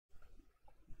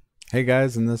Hey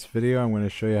guys, in this video I'm going to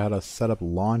show you how to set up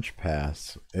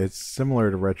Launchpass. It's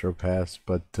similar to RetroPass,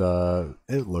 but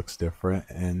it looks different,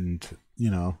 and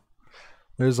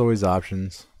there's always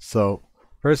options. So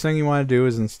first thing you want to do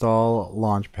is install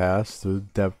Launchpass through the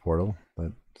dev portal.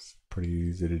 That's pretty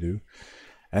easy to do.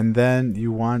 And then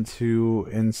you want to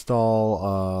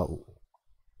install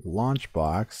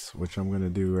Launchbox, which I'm going to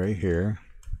do right here.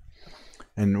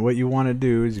 And what you want to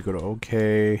do is you go to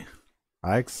OK,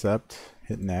 I accept,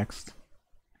 hit next.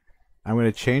 I'm going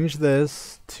to change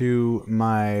this to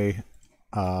my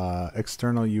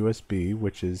external USB,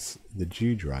 which is the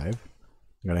G drive.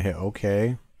 I'm going to hit OK.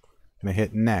 I'm going to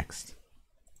hit next.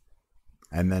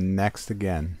 And then next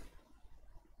again.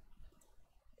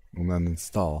 And then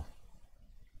install.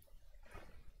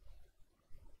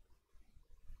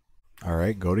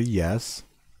 Alright, go to yes.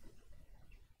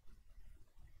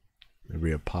 There'll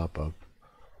be a pop-up.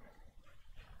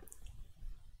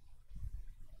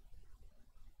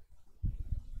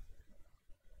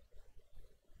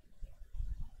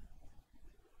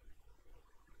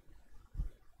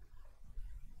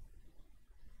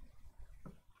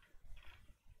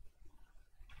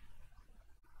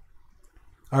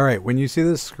 Alright, when you see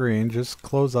this screen, just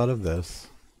close out of this.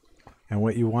 And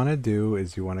what you want to do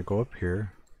is you want to go up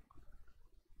here,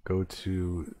 go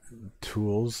to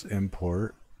Tools,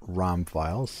 Import, ROM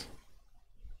Files,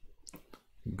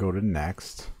 go to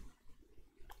Next,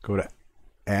 go to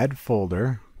Add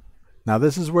Folder. Now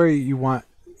this is where you want,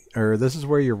 or this is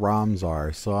where your ROMs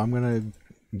are, so I'm going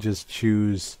to just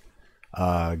choose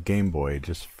Game Boy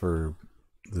just for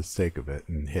the sake of it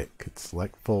and hit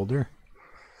Select Folder.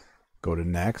 Go to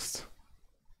Next.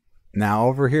 Now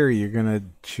over here you're gonna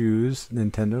choose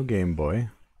Nintendo Game Boy.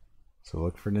 So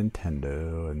look for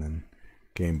Nintendo and then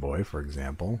Game Boy, for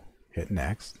example. Hit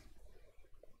Next.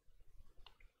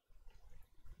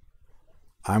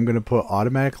 I'm gonna put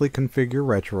automatically configure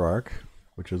RetroArch,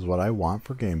 which is what I want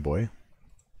for Game Boy.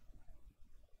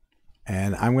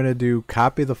 And I'm gonna do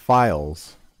copy the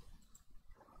files.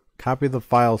 Copy the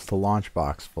files to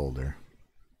Launchbox folder,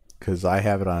 because I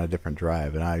have it on a different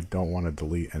drive and I don't want to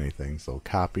delete anything. So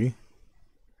copy,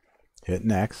 hit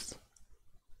next.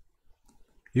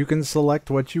 You can select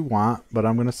what you want, but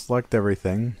I'm going to select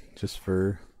everything just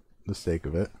for the sake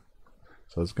of it.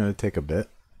 So it's going to take a bit.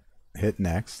 Hit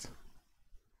next.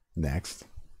 Next.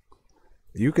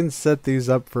 You can set these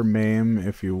up for MAME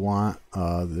if you want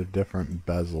the different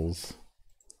bezels,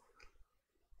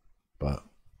 but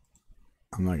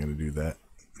I'm not going to do that.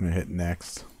 I'm going to hit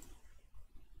next.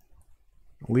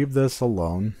 Leave this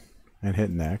alone and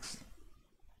hit next,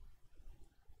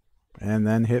 and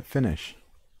then hit finish.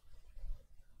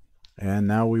 And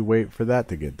now we wait for that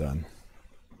to get done.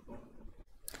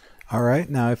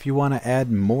 Alright, now if you want to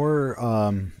add more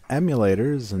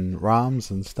emulators and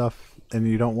ROMs and stuff, and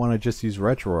you don't want to just use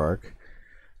RetroArch,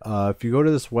 if you go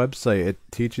to this website, it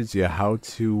teaches you how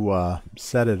to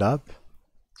set it up.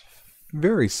 It's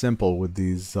very simple with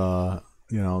these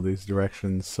these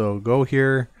directions. So go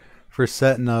here for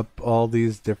setting up all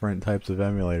these different types of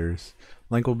emulators.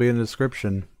 Link will be in the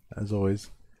description, as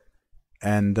always.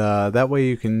 And that way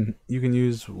you can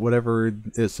use whatever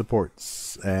it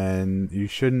supports, and you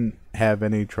shouldn't have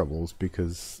any troubles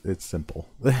because it's simple.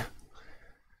 But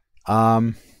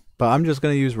I'm just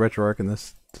going to use RetroArch in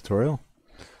this tutorial.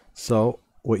 So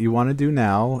what you want to do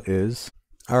now is,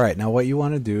 alright, now what you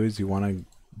want to do is you want to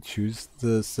choose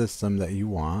the system that you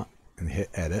want and hit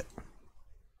edit.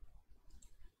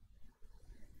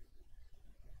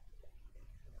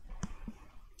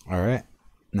 Alright,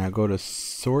 now go to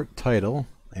sort title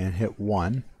and hit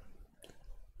 1,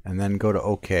 and then go to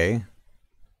OK.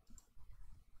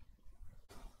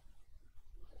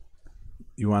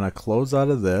 You want to close out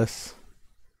of this,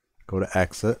 go to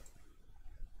exit.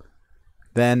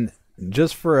 Then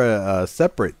just for a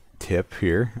separate tip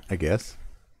here, I guess,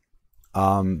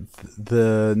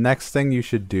 the next thing you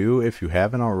should do, if you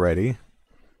haven't already,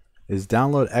 is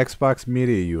download Xbox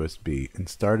Media USB and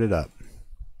start it up.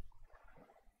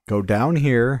 Go down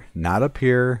here, not up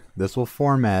here. This will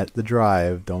format the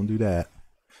drive. Don't do that.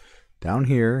 Down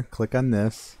here, click on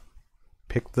this.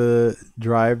 Pick the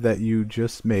drive that you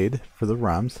just made for the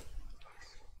ROMs.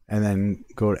 And then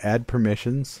go to add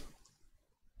permissions.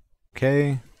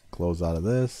 Okay, close out of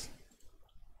this.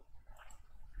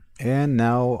 And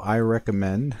now I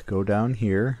recommend go down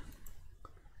here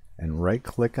and right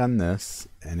click on this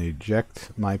and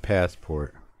eject my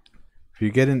passport. If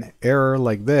you get an error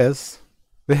like this,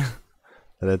 that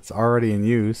it's already in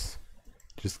use,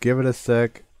 just give it a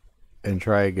sec and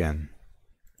try again.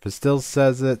 If it still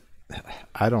says it,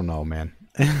 I don't know, man.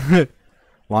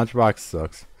 Launchbox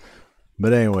sucks.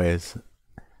 But anyways,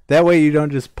 That way you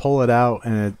don't just pull it out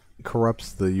and it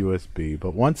corrupts the USB.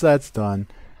 But once that's done,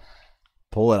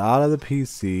 pull it out of the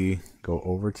PC, go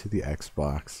over to the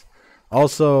Xbox.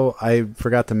 Also, I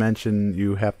forgot to mention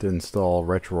you have to install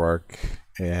RetroArch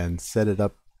and set it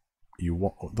up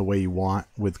the way you want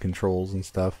with controls and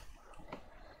stuff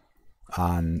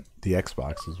on the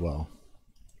Xbox as well.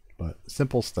 But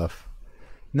simple stuff.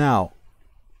 Now,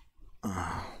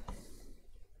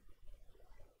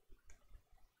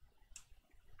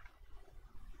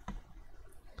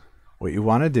 what you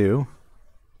want to do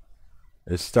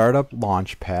is start up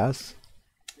Launchpass.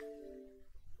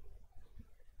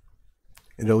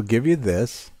 It'll give you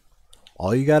this.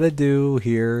 All you gotta do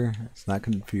here, it's not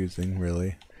confusing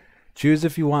really. Choose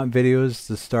if you want videos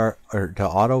to start or to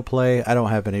autoplay. I don't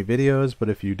have any videos, but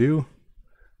if you do,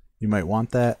 you might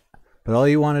want that. But all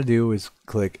you want to do is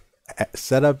click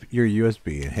set up your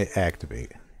USB and hit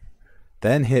activate.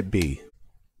 Then hit B.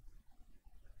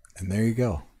 And there you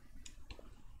go.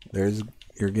 There's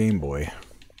your Game Boy.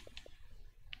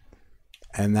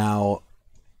 And now,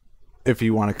 if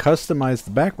you want to customize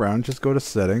the background, just go to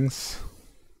settings,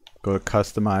 go to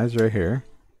customize right here,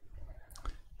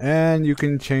 and you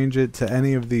can change it to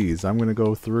any of these. I'm going to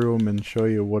go through them and show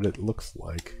you what it looks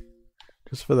like,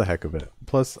 just for the heck of it.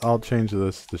 Plus, I'll change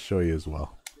this to show you as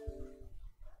well.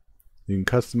 You can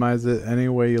customize it any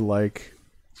way you like,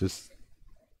 just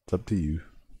it's up to you.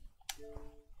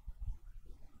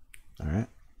 Alright,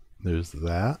 there's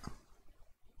that,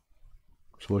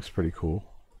 which looks pretty cool.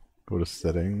 Go to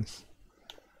settings,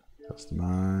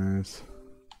 customize,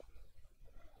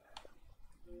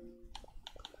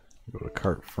 go to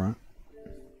cart front.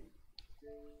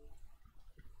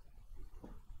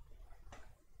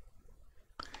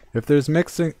 If there's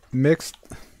missing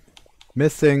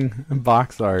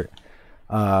box art,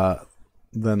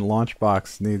 then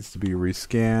Launchbox needs to be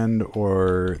rescanned,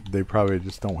 or they probably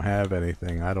just don't have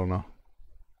anything. I don't know.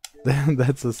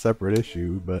 That's a separate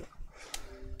issue, but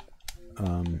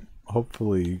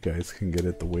hopefully you guys can get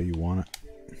it the way you want it.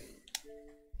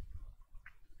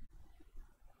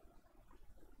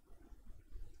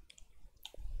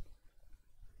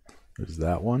 There's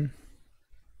that one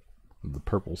with the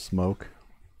purple smoke.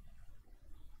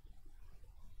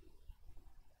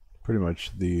 Pretty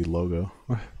much the logo.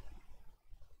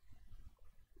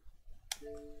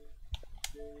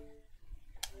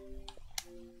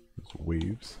 There's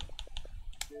waves.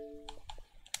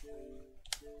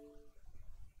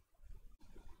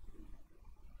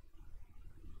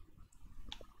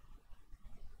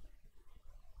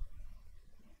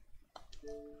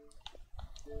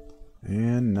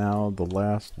 And now the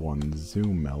last one,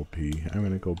 Zoom LP. I'm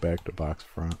going to go back to box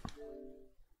front.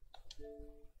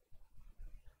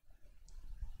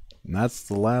 And that's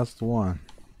the last one.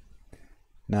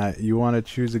 Now you want to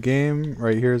choose a game.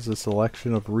 Right here's a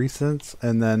selection of recents,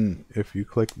 and then if you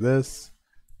click this,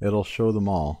 it'll show them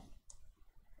all.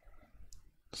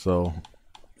 So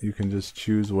you can just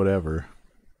choose whatever.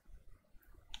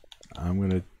 I'm going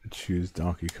to choose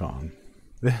Donkey Kong.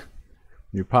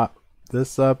 You pop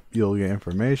this up, you'll get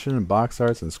information and box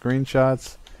arts and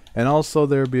screenshots, and also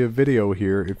there'll be a video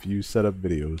here if you set up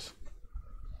videos.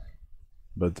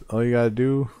 But all you gotta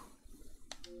do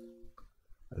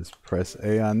is press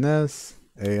A on this,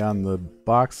 A on the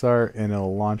box art, and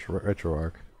it'll launch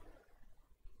RetroArch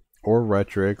or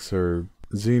Retrix or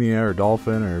Xenia or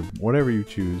Dolphin or whatever you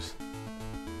choose.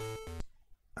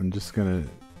 I'm just gonna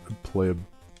play a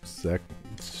sec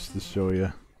just to show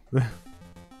you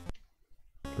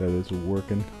that is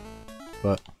working,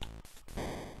 but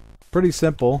pretty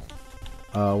simple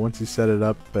once you set it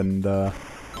up. And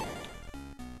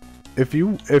if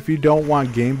you don't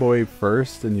want Game Boy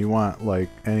first and you want like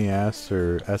NES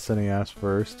or SNES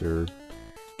first or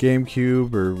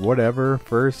GameCube or whatever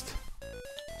first,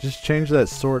 just change that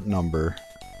sort number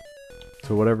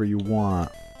to whatever you want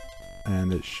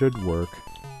and it should work.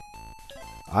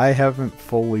 I haven't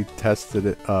fully tested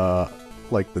it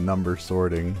like the number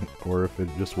sorting, or if it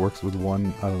just works with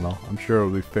one. I don't know. I'm sure it'll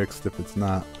be fixed if it's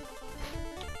not.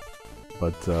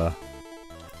 But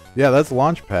yeah, that's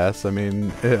Launchpass. I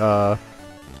mean,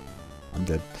 I'm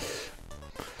dead.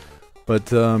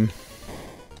 But you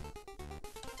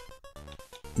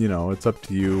know, it's up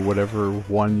to you. Whatever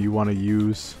one you want to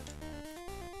use.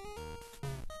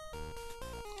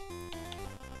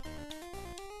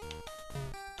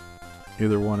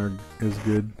 Either one is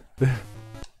good.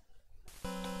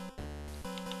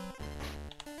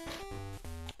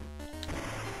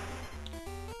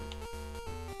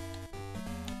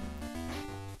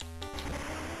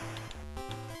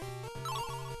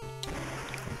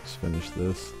 Let's finish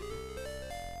this.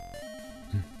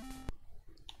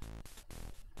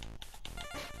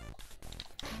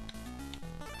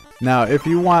 Now, if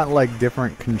you want like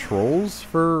different controls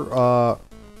for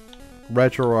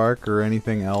RetroArch or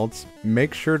anything else,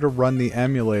 make sure to run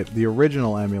the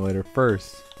original emulator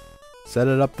first. Set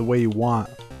it up the way you want,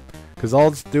 because all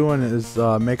it's doing is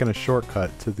making a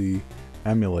shortcut to the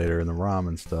emulator and the ROM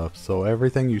and stuff. So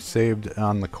everything you saved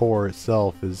on the core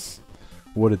itself is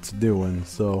what it's doing.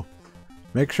 So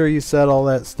make sure you set all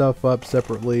that stuff up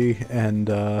separately, and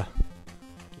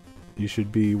you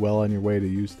should be well on your way to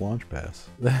use Launchpass.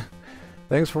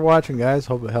 Thanks for watching, guys.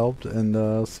 Hope it helped, and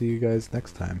I'll see you guys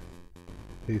next time.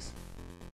 Peace.